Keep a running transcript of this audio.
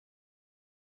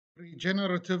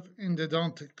Regenerative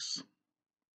endodontics.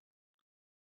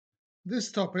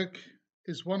 This topic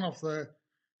is one of the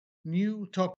new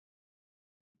topics.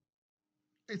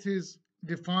 It is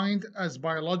defined as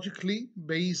biologically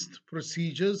based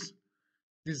procedures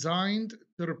designed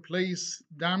to replace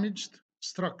damaged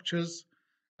structures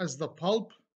as the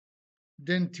pulp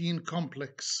dentine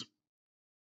complex.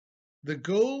 The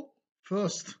goal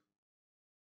first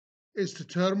is to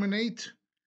terminate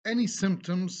any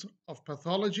symptoms of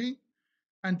pathology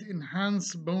and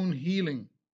enhance bone healing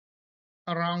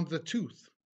around the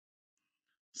tooth.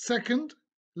 Second,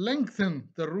 lengthen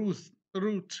the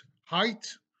root height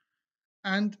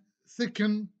and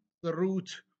thicken the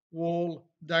root wall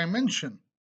dimension.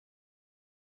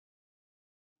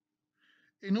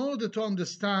 In order to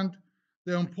understand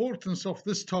the importance of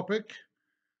this topic,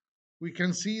 we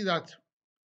can see that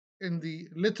in the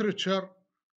literature,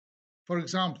 for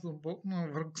example,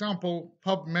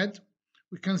 PubMed,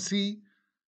 we can see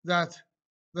that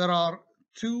there are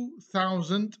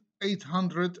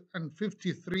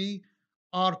 2,853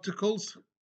 articles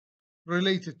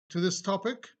related to this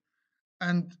topic,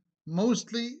 and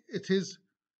mostly it is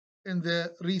in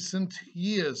the recent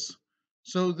years.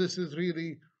 So this is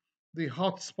really the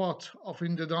hot spot of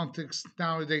endodontics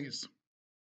nowadays.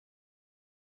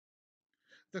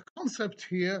 The concept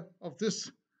here of this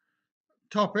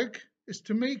topic is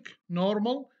to make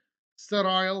normal,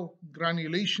 sterile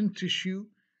granulation tissue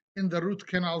in the root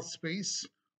canal space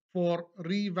for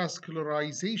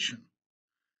revascularization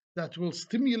that will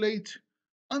stimulate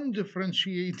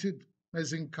undifferentiated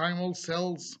mesenchymal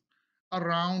cells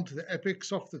around the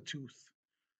apex of the tooth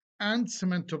and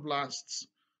cementoblasts,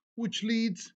 which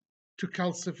leads to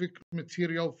calcific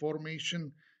material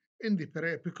formation in the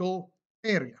periapical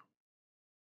area.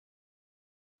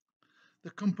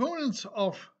 The components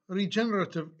of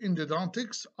regenerative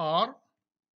endodontics are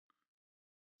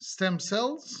stem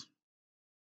cells,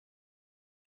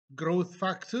 growth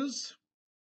factors,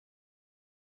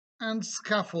 and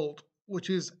scaffold, which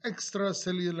is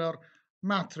extracellular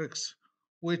matrix,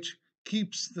 which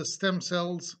keeps the stem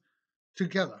cells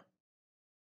together.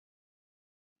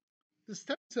 The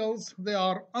stem cells, they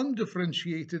are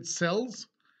undifferentiated cells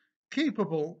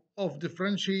capable of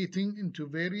differentiating into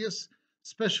various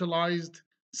specialized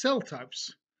cell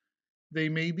types. They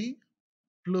may be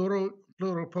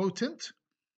pluripotent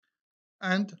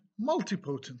and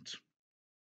multipotent.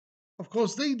 Of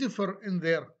course, they differ in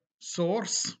their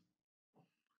source,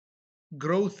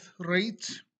 growth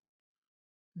rate,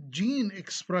 gene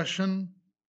expression,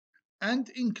 and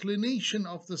inclination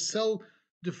of the cell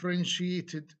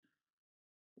differentiated.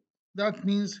 That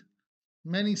means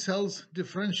many cells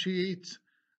differentiate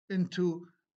into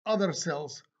other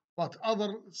cells, but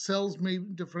other cells may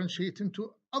differentiate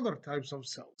into other types of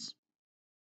cells.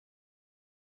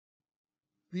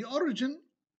 The origin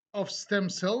of stem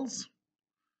cells,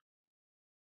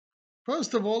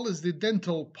 first of all, is the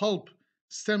dental pulp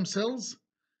stem cells.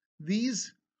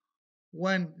 These,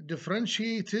 when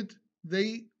differentiated,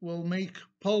 they will make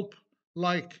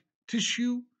pulp-like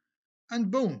tissue and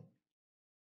bone.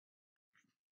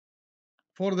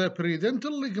 For the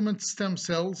periodontal ligament stem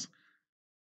cells,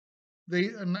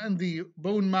 and the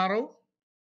bone marrow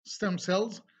stem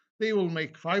cells, they will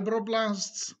make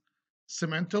fibroblasts,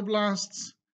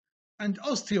 cementoblasts, and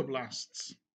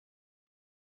osteoblasts.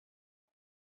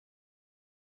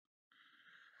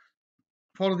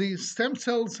 For the stem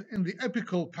cells in the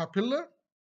apical papilla,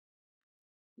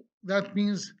 that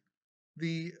means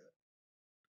the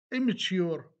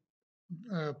immature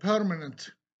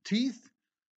permanent teeth,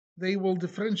 they will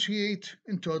differentiate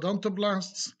into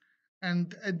odontoblasts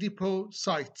and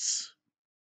adipocytes.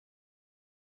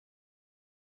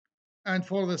 And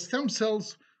for the stem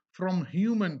cells from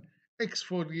human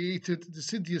exfoliated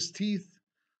deciduous teeth,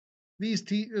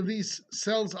 these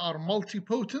cells are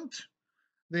multipotent.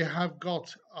 They have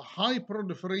got a high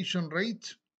proliferation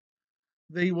rate.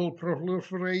 They will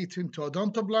proliferate into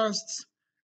odontoblasts,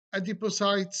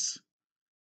 adipocytes,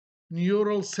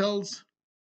 neural cells,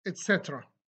 etc.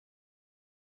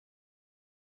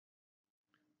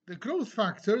 The growth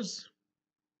factors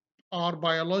are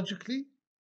biological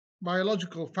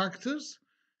factors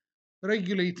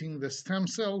regulating the stem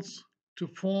cells to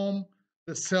form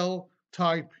the cell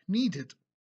type needed.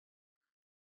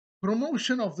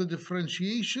 Promotion of the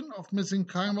differentiation of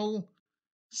mesenchymal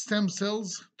stem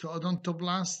cells to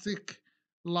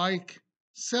odontoblastic-like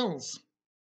cells.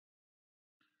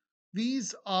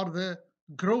 These are the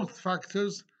growth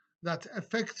factors that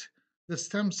affect the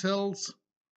stem cells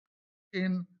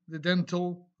in the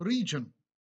dental region.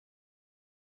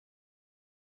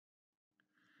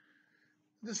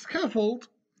 The scaffold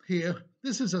here,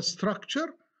 this is a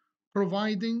structure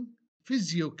providing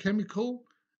physiochemical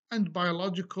and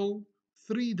biological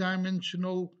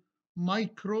three-dimensional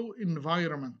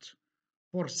microenvironment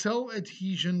for cell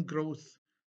adhesion growth,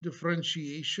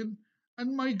 differentiation,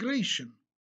 and migration.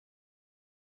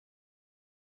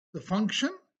 The function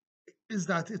is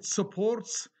that it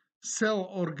supports cell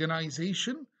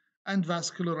organization and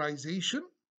vascularization.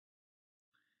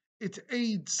 It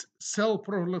aids cell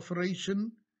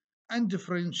proliferation and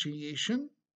differentiation.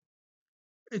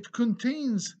 It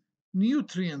contains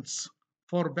nutrients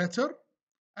for better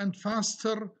and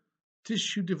faster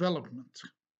tissue development.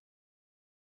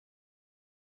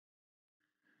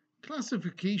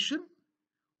 Classification: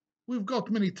 we've got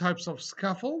many types of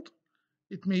scaffold.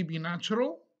 It may be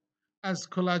natural, as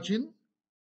collagen,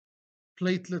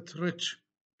 platelet-rich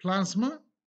plasma,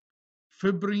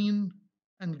 fibrin,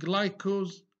 and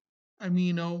glycose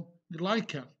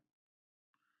aminoglycan.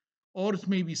 Or it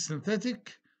may be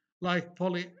synthetic, like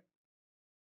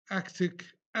polylactic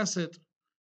acid,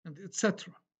 and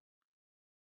etc.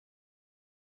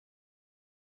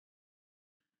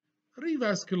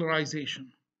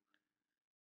 Revascularization.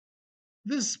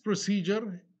 This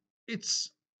procedure,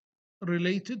 it's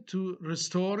related to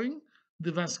restoring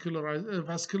the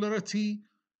vascularity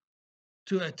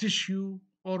to a tissue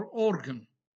or organ.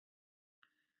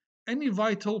 Any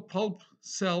vital pulp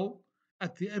cell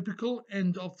at the apical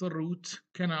end of the root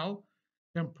canal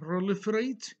can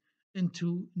proliferate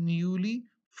into newly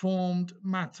formed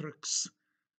matrix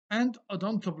and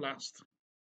odontoblast.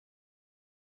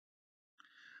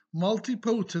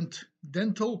 Multipotent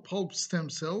dental pulp stem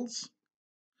cells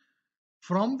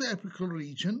from the apical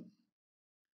region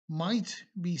might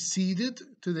be seeded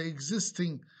to the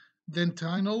existing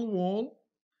dentinal wall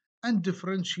and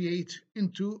differentiate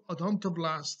into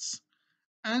odontoblasts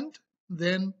and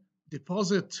then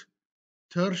deposit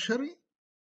tertiary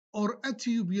or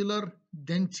atubular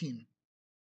dentine.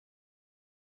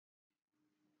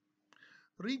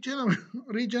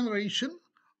 Regeneration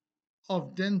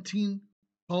of dentine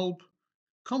pulp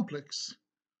complex.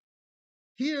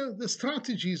 Here, the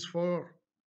strategies for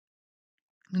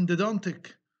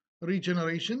endodontic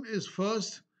regeneration is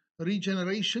first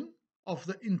regeneration of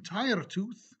the entire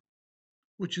tooth,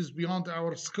 which is beyond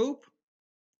our scope.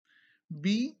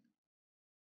 B,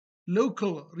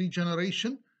 local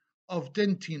regeneration of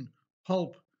dentine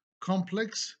pulp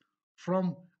complex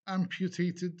from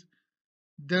amputated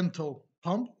dental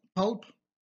pulp.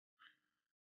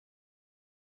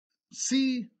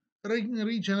 C,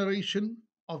 regeneration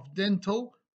of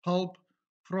dental pulp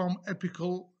from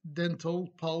apical dental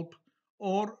pulp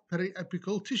or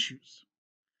periapical tissues.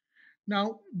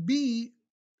 Now, B,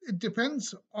 it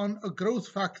depends on a growth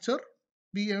factor,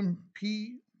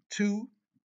 BMP2.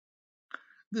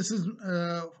 This is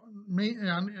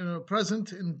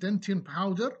present in dentine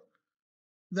powder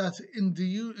that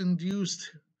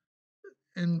induced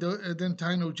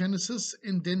dentinogenesis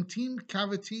in dentine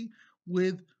cavity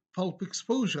with pulp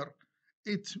exposure.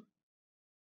 It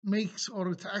makes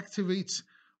or it activates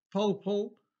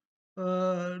pulpal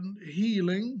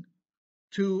healing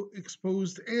to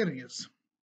exposed areas.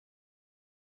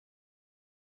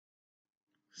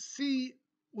 C,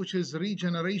 which is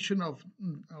regeneration of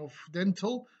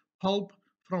dental pulp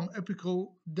from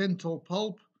apical dental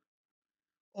pulp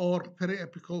or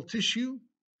periapical tissue.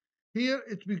 Here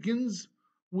it begins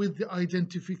with the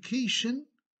identification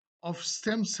of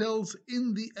stem cells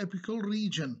in the apical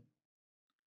region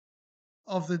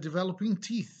of the developing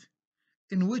teeth,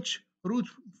 in which root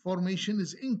formation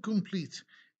is incomplete.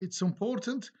 It's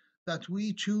important that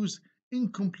we choose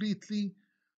incompletely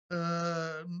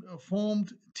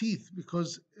formed teeth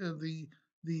because the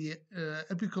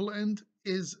apical end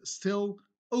is still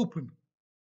open.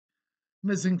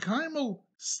 Mesenchymal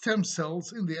stem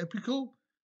cells in the apical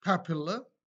papilla,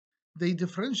 they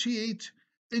differentiate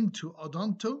into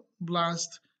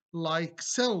odontoblast-like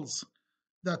cells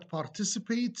that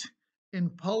participate in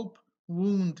pulp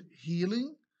wound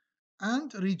healing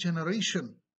and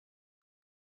regeneration.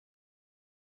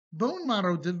 Bone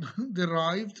marrow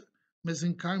derived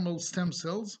mesenchymal stem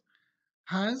cells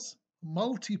has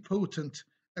multipotent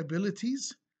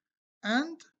abilities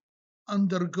and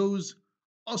undergoes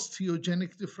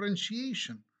osteogenic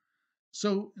differentiation.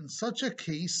 So in such a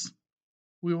case,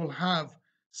 we will have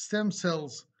stem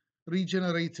cells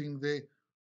regenerating the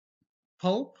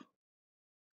pulp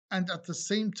and at the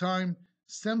same time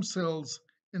stem cells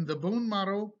in the bone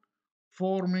marrow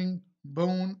forming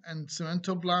bone and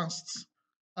cementoblasts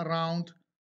around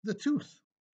the tooth.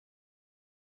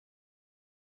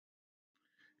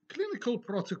 Clinical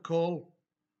protocol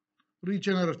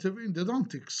regenerative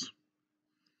endodontics.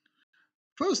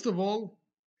 First of all,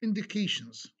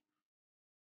 indications.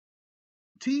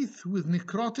 Teeth with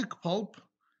necrotic pulp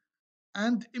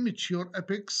and immature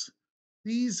apex,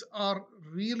 these are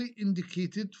really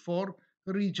indicated for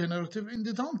regenerative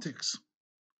endodontics.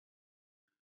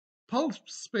 Pulp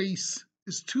space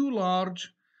is too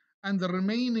large and the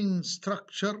remaining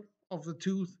structure of the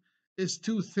tooth is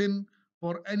too thin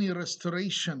for any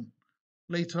restoration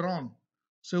later on.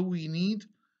 So we need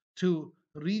to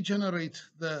regenerate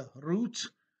the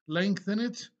root, lengthen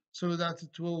it so that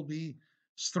it will be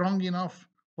strong enough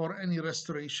for any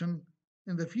restoration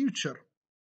in the future.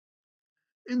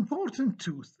 Important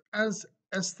tooth as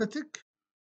aesthetic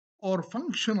or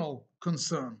functional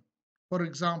concern. For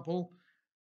example,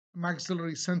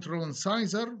 maxillary central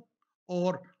incisor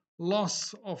or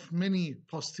loss of many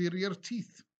posterior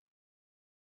teeth.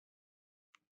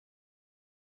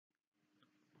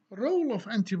 Role of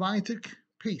antibiotic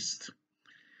paste.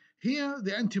 Here,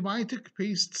 the antibiotic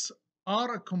pastes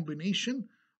are a combination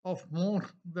of more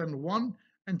than one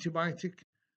antibiotic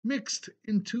mixed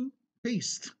into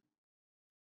paste.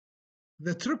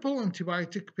 The triple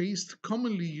antibiotic paste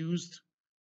commonly used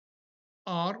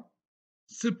are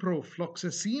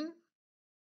ciprofloxacin,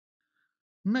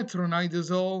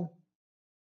 metronidazole,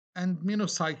 and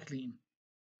minocycline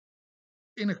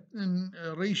in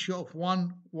a ratio of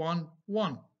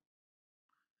 1:1:1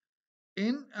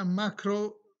 in a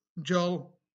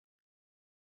macrogel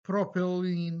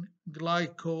propylene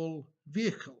glycol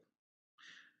vehicle.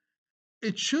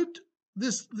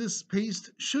 This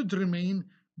paste should remain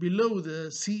below the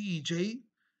CEJ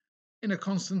in a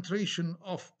concentration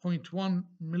of 0.1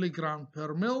 milligram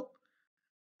per mil,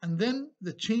 and then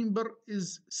the chamber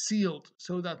is sealed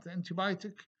so that the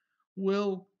antibiotic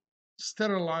will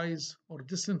sterilize or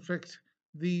disinfect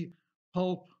the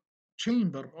pulp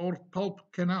chamber or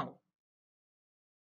pulp canal.